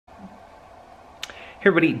Hey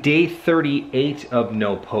everybody, day 38 of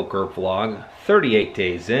No Poker vlog. 38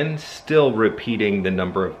 days in, still repeating the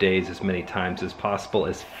number of days as many times as possible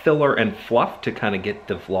as filler and fluff to kind of get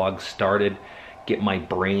the vlog started, get my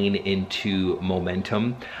brain into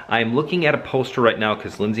momentum. I'm looking at a poster right now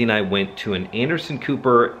because Lindsay and I went to an Anderson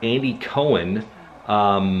Cooper, Andy Cohen,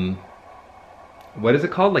 what is it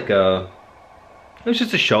called? It was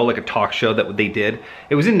just a show, like a talk show that they did.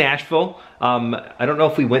 It was in Nashville. I don't know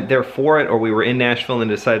if we went there for it or we were in Nashville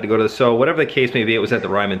and decided to go to the show. Whatever the case may be, it was at the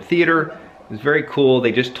Ryman Theater. It was very cool.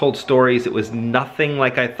 They just told stories. It was nothing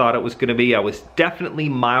like I thought it was gonna be. I was definitely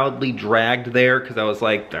mildly dragged there because I was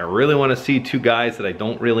like, I really wanna see two guys that I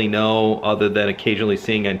don't really know other than occasionally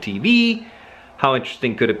seeing on TV. How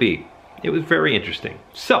interesting could it be? It was very interesting.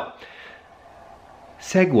 So,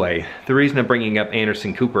 segue, the reason I'm bringing up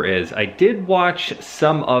Anderson Cooper is I did watch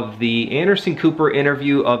some of the Anderson Cooper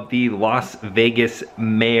interview of the Las Vegas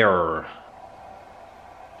mayor,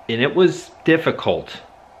 and it was difficult.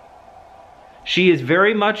 She is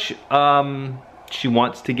very much, she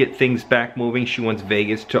wants to get things back moving. She wants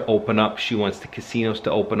Vegas to open up. She wants the casinos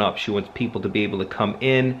to open up. She wants people to be able to come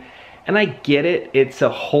in. And I get it, it's a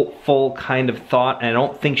hopeful kind of thought, and I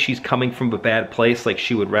don't think she's coming from a bad place. Like,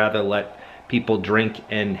 she would rather let people drink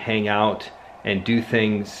and hang out and do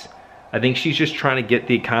things. I think she's just trying to get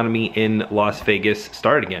the economy in Las Vegas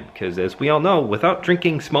started again, because as we all know, without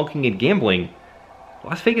drinking, smoking, and gambling,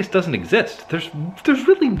 Las Vegas doesn't exist. There's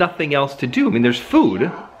really nothing else to do. I mean, there's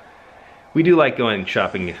food. We do like going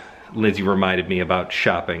shopping. Lindsay reminded me about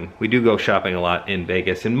shopping. We do go shopping a lot in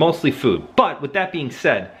Vegas, and mostly food. But with that being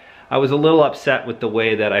said, I was a little upset with the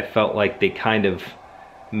way that I felt like they kind of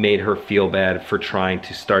made her feel bad for trying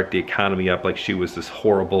to start the economy up, like she was this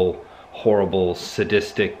horrible, horrible,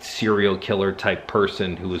 sadistic serial killer type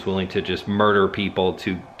person who was willing to just murder people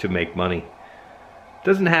to make money. It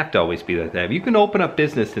doesn't have to always be like that. You can open up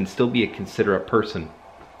business and still be a considerate person.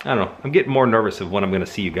 I don't know, I'm getting more nervous of when I'm gonna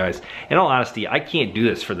see you guys. In all honesty, I can't do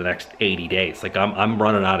this for the next 80 days. Like, I'm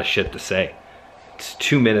running out of shit to say. It's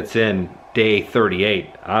 2 minutes in, day 38,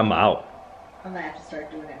 I'm out. I'm gonna have to start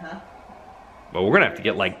doing it, huh? But we're gonna have to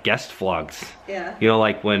get like guest vlogs. Yeah. You know,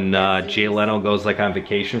 like when Jay Leno goes like on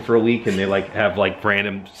vacation for a week and they like have like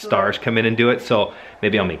random stars come in and do it. So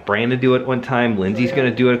maybe I'll make Brandon do it one time. Lindsay's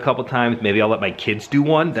gonna do it a couple times. Maybe I'll let my kids do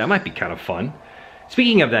one. That might be kind of fun.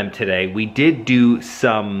 Speaking of them today, we did do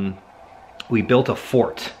we built a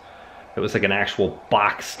fort. It was like an actual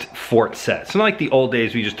boxed fort set. So not like the old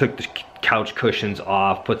days, we just took the couch cushions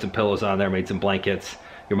off, put some pillows on there, made some blankets.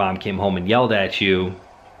 Your mom came home and yelled at you.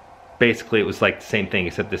 Basically, it was like the same thing,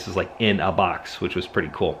 except this is like in a box, which was pretty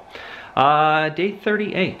cool. Day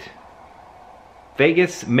 38.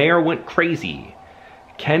 Vegas mayor went crazy.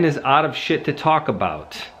 Ken is out of shit to talk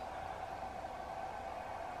about.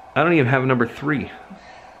 I don't even have a number 3.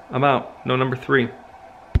 I'm out. No number 3.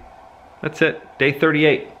 That's it. Day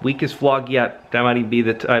 38. Weakest vlog yet. That might even be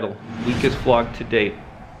the title. Weakest vlog to date.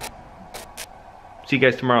 See you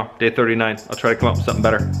guys tomorrow. Day 39. I'll try to come up with something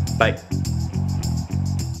better. Bye.